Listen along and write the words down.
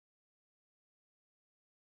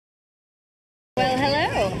Well,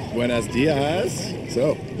 hello. Buenos dias.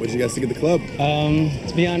 So, what did you guys think of the club?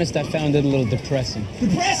 To be honest, I found it a little depressing.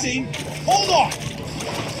 Depressing? Hold on!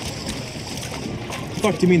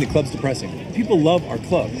 Fuck do you mean the club's depressing? People love our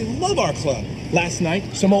club. They love our club. Last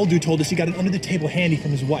night, some old dude told us he got an under-the-table handy from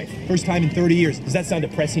his wife. First time in 30 years. Does that sound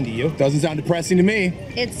depressing to you? Doesn't sound depressing to me.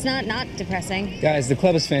 It's not depressing. Guys, the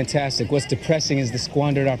club is fantastic. What's depressing is the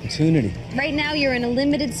squandered opportunity. Right now, you're in a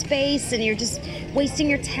limited space and you're just wasting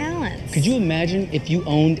your talents. Could you imagine if you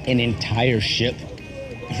owned an entire ship?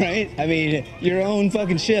 Right? I mean, your own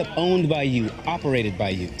fucking ship, owned by you, operated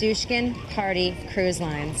by you. Dushkin Party Cruise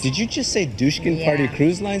Lines. Did you just say Dushkin Party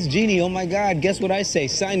Cruise Lines? Jeannie, oh my God, guess what I say?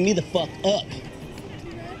 Sign me the fuck up.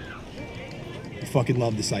 I fucking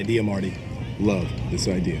love this idea, Marty. Love this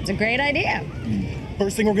idea. It's a great idea.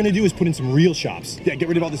 First thing we're gonna do is put in some real shops. Yeah, get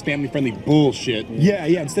rid of all this family-friendly bullshit. Yeah,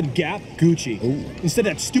 instead of Gap, Gucci. Ooh. Instead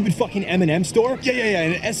of that stupid fucking M&M store. Yeah,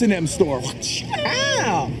 an S&M store.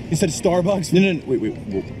 Ow! Instead of Starbucks. No,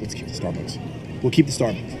 wait, let's keep the Starbucks. We'll keep the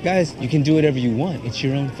Starbucks. Guys, you can do whatever you want. It's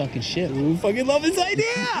your own fucking ship. Ooh, fucking love this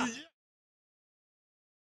idea!